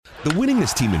The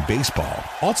winningest team in baseball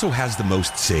also has the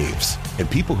most saves, and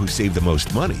people who save the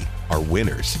most money are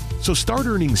winners. So start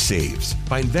earning saves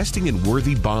by investing in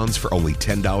worthy bonds for only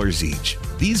 $10 each.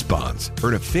 These bonds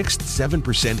earn a fixed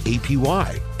 7%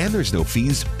 APY, and there's no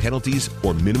fees, penalties,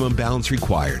 or minimum balance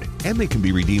required, and they can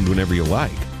be redeemed whenever you like.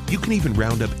 You can even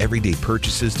round up everyday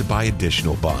purchases to buy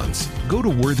additional bonds. Go to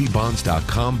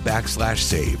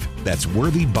worthybonds.com/save. That's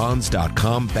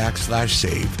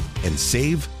worthybonds.com/save and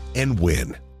save and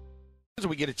win.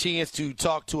 We get a chance to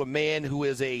talk to a man who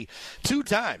is a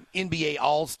two-time NBA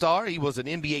All-Star. He was an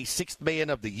NBA Sixth Man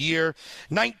of the Year,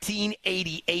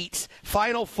 1988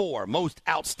 Final Four Most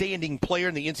Outstanding Player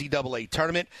in the NCAA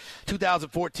Tournament,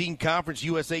 2014 Conference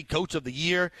USA Coach of the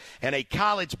Year, and a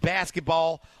college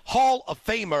basketball Hall of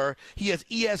Famer. He is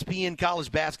ESPN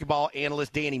college basketball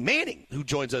analyst Danny Manning, who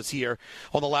joins us here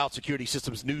on the Loud Security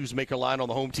Systems Newsmaker line on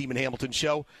the Home Team and Hamilton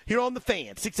show here on The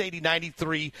Fan, 680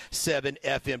 93.7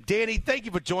 FM. Danny, thank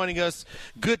you for joining us.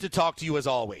 Good to talk to you as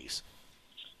always.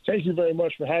 Thank you very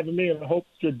much for having me, and I hope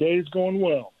your day's going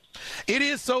well. It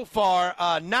is so far.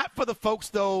 Not for the folks,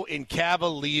 though, in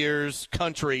Cavaliers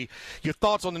country. Your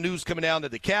thoughts on the news coming down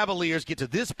that the Cavaliers get to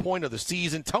this point of the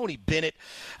season. Tony Bennett,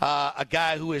 a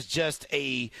guy who is just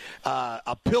a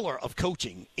pillar of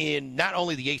coaching in not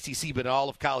only the ACC but in all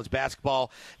of college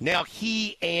basketball. Now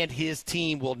he and his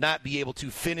team will not be able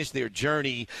to finish their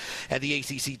journey at the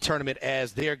ACC tournament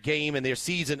as their game and their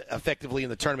season effectively in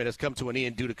the tournament has come to an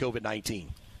end due to COVID-19.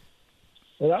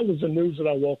 Well, that was the news that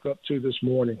I woke up to this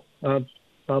morning. I'm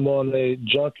on a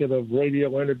junket of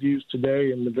radio interviews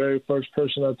today, and the very first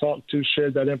person I talked to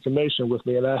shared that information with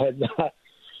me, and I had not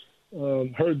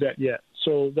heard that yet.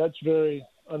 So that's very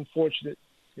unfortunate.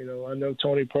 You know, I know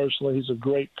Tony personally. He's a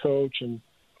great coach and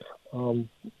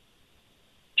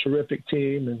terrific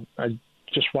team, and I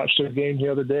just watched their game the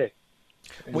other day.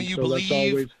 And when you so believe, that's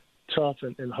always tough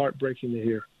and heartbreaking to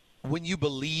hear. When you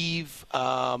believe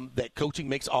that coaching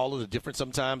makes all of the difference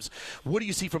sometimes, what do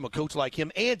you see from a coach like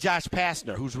him and Josh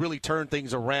Pastner, who's really turned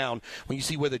things around when you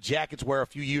see where the Jackets were a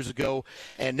few years ago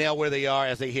and now where they are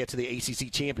as they head to the ACC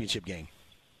championship game?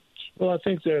 Well, I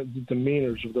think they're the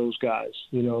demeanors of those guys.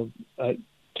 You know,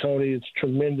 Tony is a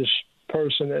tremendous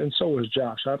person, and so is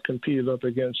Josh. I've competed up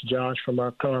against Josh from our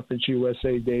Conference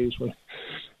USA days when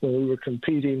we were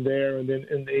competing there and then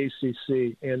in the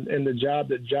ACC. And the job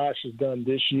that Josh has done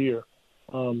this year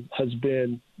has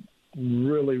been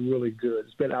really, really good.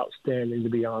 It's been outstanding, to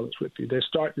be honest with you. They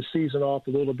start the season off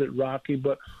a little bit rocky,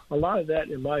 but a lot of that,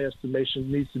 in my estimation,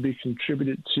 needs to be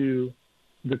contributed to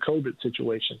the COVID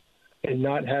situation and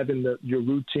not having your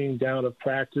routine down of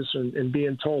practice and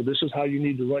being told this is how you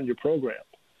need to run your program.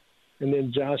 And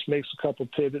then Josh makes a couple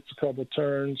pivots, a couple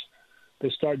turns. They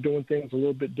start doing things a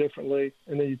little bit differently.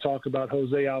 And then you talk about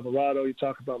Jose Alvarado. You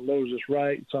talk about Moses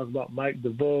Wright. You talk about Mike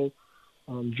DeVoe,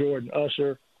 Jordan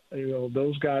Usher. You know,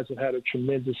 those guys have had a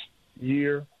tremendous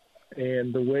year.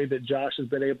 And the way that Josh has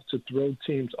been able to throw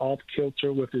teams off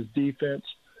kilter with his defense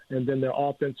and then their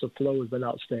offensive flow has been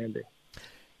outstanding.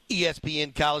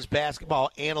 ESPN college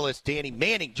basketball analyst Danny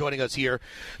Manning joining us here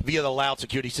via the Loud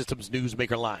Security Systems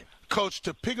Newsmaker line. Coach,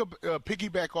 to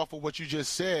piggyback off of what you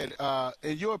just said,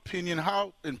 in your opinion,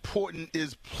 how important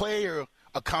is player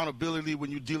accountability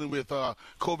when you're dealing with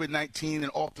COVID-19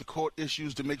 and off-the-court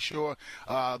issues to make sure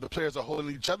the players are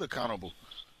holding each other accountable?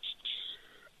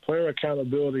 Player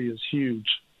accountability is huge,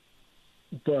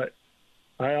 but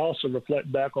I also reflect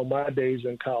back on my days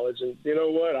in college, and you know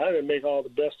what? I didn't make all the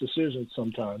best decisions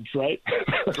sometimes, right?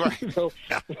 Right. You know,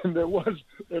 and there was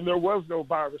no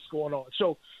virus going on.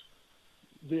 So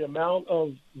the amount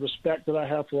of respect that I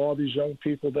have for all these young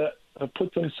people that have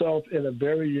put themselves in a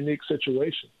very unique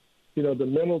situation. You know, the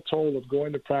mental toll of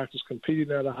going to practice,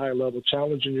 competing at a high level,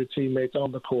 challenging your teammates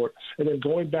on the court, and then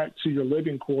going back to your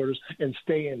living quarters and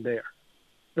staying there.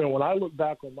 You know, when I look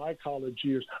back on my college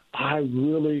years, I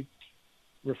really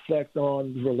reflect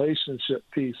on the relationship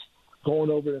piece,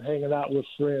 going over and hanging out with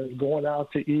friends, going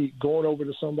out to eat, going over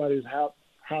to somebody's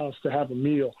house to have a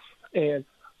meal. And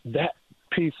that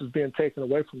piece is being taken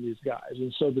away from these guys.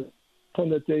 And so the one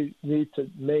that they need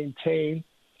to maintain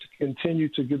to continue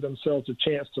to give themselves a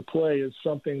chance to play is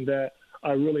something that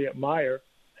I really admire.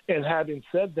 And having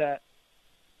said that,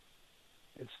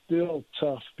 it's still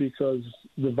tough because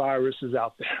the virus is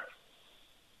out there.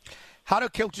 How do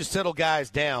coaches settle guys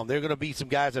down? There are going to be some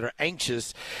guys that are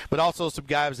anxious, but also some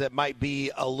guys that might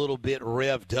be a little bit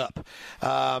revved up.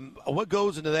 What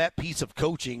goes into that piece of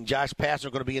coaching? Josh Pastner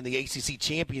going to be in the ACC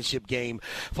championship game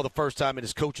for the first time in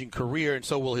his coaching career, and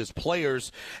so will his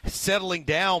players. Settling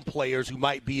down players who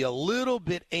might be a little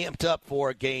bit amped up for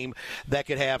a game that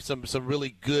could have some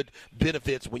really good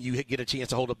benefits when you get a chance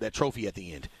to hold up that trophy at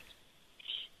the end.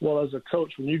 Well, as a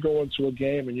coach, when you go into a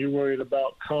game and you're worried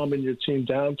about calming your team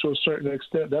down to a certain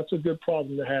extent, that's a good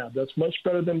problem to have. That's much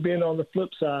better than being on the flip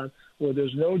side where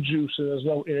there's no juice and there's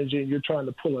no energy and you're trying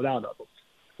to pull it out of them.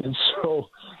 And so,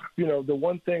 the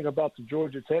one thing about the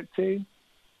Georgia Tech team,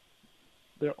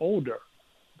 they're older.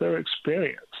 They're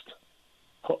experienced.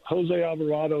 Jose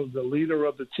Alvarado, the leader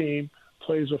of the team,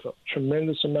 plays with a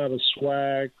tremendous amount of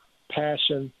swag,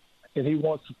 passion, and he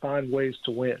wants to find ways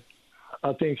to win.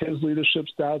 I think his leadership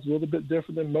style is a little bit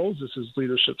different than Moses'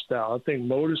 leadership style. I think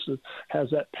Moses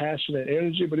has that passion and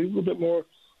energy, but he's a little bit more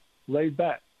laid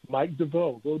back. Mike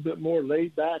DeVoe, a little bit more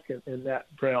laid back in that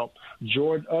realm.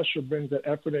 Jordan Usher brings that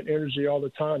effort and energy all the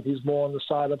time. He's more on the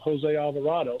side of Jose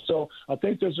Alvarado. So I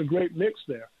think there's a great mix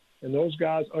there. And those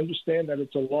guys understand that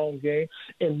it's a long game.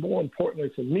 And more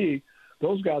importantly for me,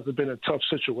 those guys have been in tough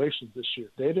situations this year.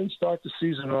 They didn't start the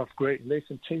season off great, and they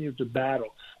continued to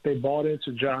battle. They bought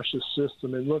into Josh's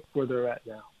system, and look where they're at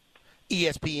now.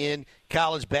 ESPN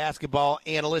college basketball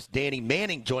analyst Danny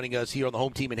Manning joining us here on the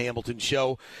Hometeam and Hamilton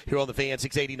show here on the Fan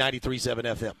 680 93.7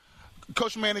 FM.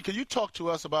 Coach Manning, can you talk to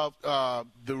us about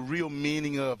the real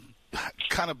meaning of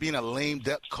kind of being a lame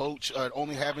duck coach,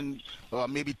 only having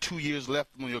maybe 2 years left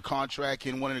on your contract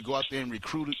and wanting to go out there and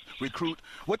recruit?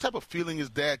 What type of feeling is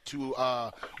that to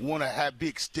want to be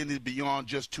extended beyond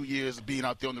just 2 years of being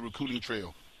out there on the recruiting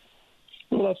trail?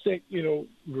 Well, I think,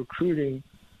 recruiting,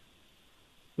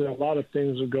 there are a lot of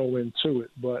things that go into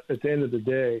it. But at the end of the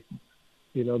day,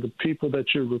 the people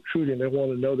that you're recruiting, they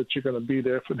want to know that you're going to be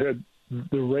there for their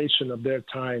duration of their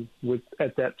time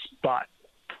at that spot.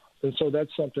 And so that's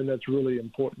something that's really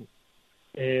important.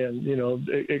 And,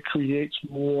 it creates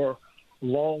more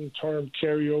long-term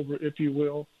carryover, if you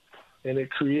will, and it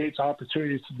creates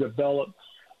opportunities to develop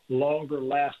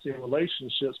longer-lasting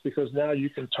relationships because now you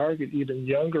can target even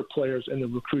younger players in the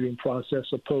recruiting process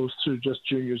opposed to just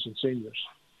juniors and seniors.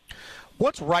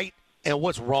 What's right and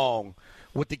what's wrong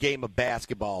with the game of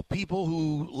basketball? People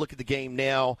who look at the game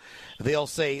now, they'll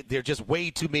say there are just way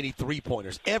too many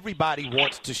three-pointers. Everybody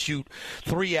wants to shoot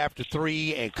 3 after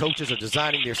 3, and coaches are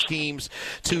designing their schemes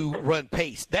to run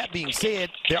pace. That being said,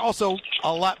 there are also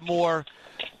a lot more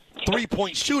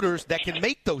three-point shooters that can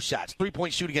make those shots.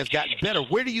 Three-point shooting has gotten better.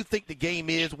 Where do you think the game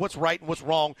is? What's right and what's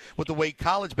wrong with the way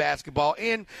college basketball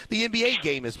and the NBA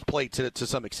game is played to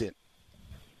some extent?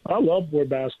 I love where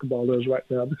basketball is right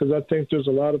now because I think there's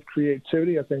a lot of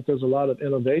creativity. I think there's a lot of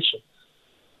innovation.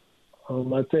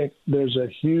 I think there's a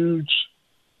huge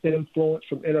influence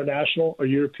from international or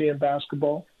European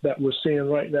basketball that we're seeing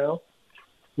right now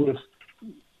with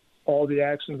all the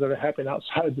actions that are happening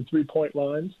outside the three-point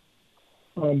lines.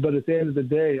 But at the end of the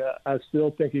day, I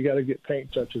still think you got to get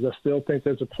paint touches. I still think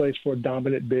there's a place for a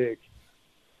dominant big.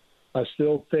 I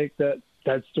still think that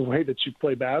that's the way that you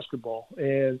play basketball.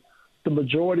 And the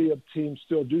majority of teams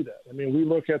still do that. I mean, we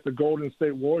look at the Golden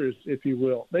State Warriors, if you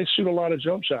will. They shoot a lot of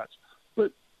jump shots.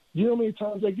 But you know how many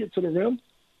times they get to the rim?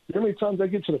 You know how many times they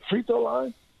get to the free throw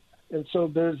line? And so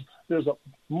there's a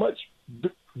much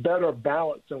better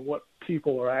balance than what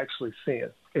people are actually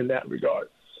seeing in that regard.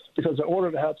 Because in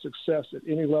order to have success at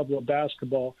any level of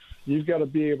basketball, you've got to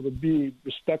be able to be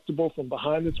respectable from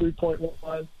behind the three-point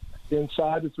line,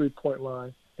 inside the three-point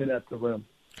line, and at the rim.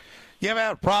 You ever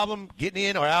had a problem getting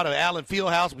in or out of Allen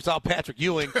Fieldhouse? We saw Patrick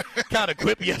Ewing kind of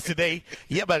quip yesterday.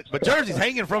 Yeah, but jersey's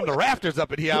hanging from the rafters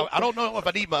up in here. I don't know if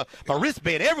I need my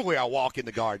wristband everywhere I walk in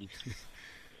the Garden.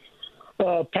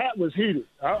 Pat was heated.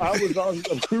 I was on.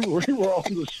 We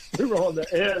were on the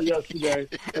air yesterday,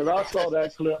 and I saw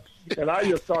that clip, and I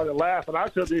just started laughing. I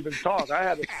couldn't even talk. I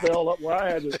had to spell up where I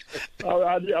had to.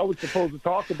 I was supposed to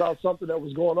talk about something that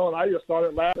was going on. I just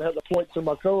started laughing. I had to point to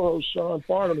my co-host Sean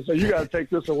Farnham and say, "You got to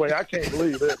take this away. I can't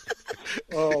believe it."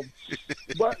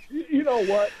 But you know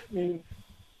what? I mean,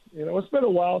 it's been a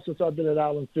while since I've been at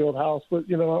Allen Fieldhouse, but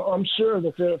I'm sure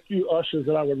that there are a few ushers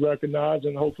that I would recognize,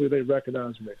 and hopefully they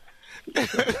recognize me.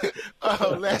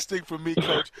 Last thing for me,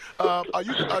 Coach. Are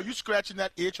you scratching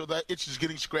that itch, or that itch is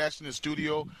getting scratched in the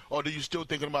studio, or are you still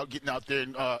thinking about getting out there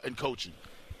and coaching?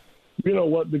 You know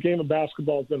what? The game of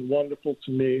basketball has been wonderful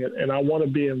to me, and I want to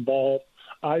be involved.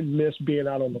 I miss being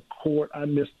out on the court. I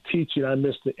miss teaching. I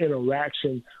miss the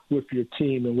interaction with your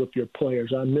team and with your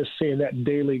players. I miss seeing that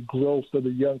daily growth of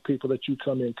the young people that you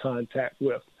come in contact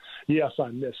with. Yes, I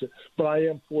miss it. But I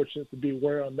am fortunate to be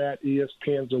where I'm at.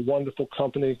 ESPN's a wonderful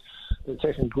company. They're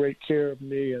taking great care of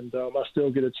me, and I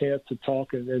still get a chance to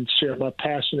talk and share my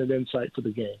passion and insight for the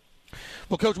game.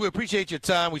 Well, Coach, we appreciate your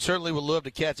time. We certainly would love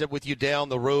to catch up with you down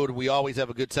the road. We always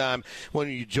have a good time when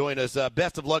you join us.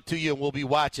 Best of luck to you, and we'll be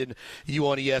watching you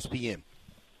on ESPN.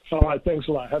 All right, thanks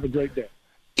a lot. Have a great day.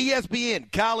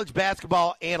 ESPN college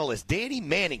basketball analyst Danny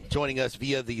Manning joining us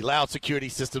via the Loud Security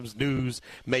Systems News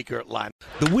Maker line.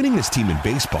 The winningest team in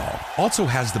baseball also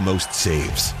has the most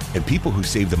saves, and people who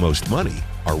save the most money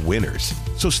are winners.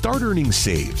 So start earning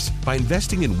saves by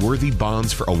investing in worthy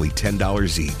bonds for only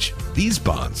 $10 each. These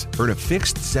bonds earn a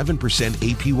fixed 7%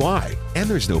 APY, and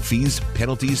there's no fees,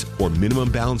 penalties, or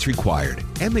minimum balance required,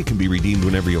 and they can be redeemed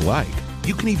whenever you like.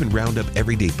 You can even round up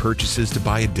everyday purchases to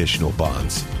buy additional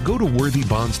bonds. Go to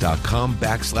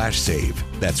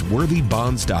worthybonds.com/save. That's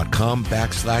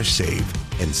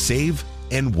worthybonds.com/save and save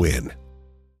and win.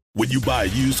 When you buy a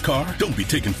used car, don't be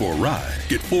taken for a ride.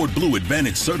 Get Ford Blue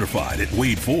Advantage certified at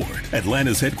Wade Ford,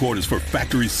 Atlanta's headquarters for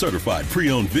factory certified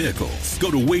pre-owned vehicles. Go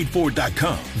to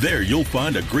wadeford.com. There you'll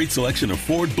find a great selection of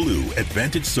Ford Blue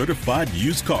Advantage certified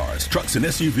used cars, trucks, and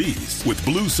SUVs. With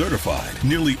Blue certified,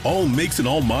 nearly all makes and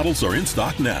all models are in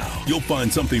stock now. You'll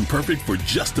find something perfect for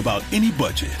just about any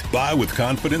budget. Buy with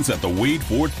confidence at the Wade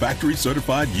Ford factory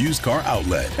certified used car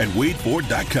outlet at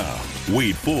wadeford.com.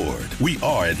 Wade Ford, we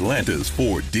are Atlanta's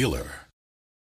Ford dealer.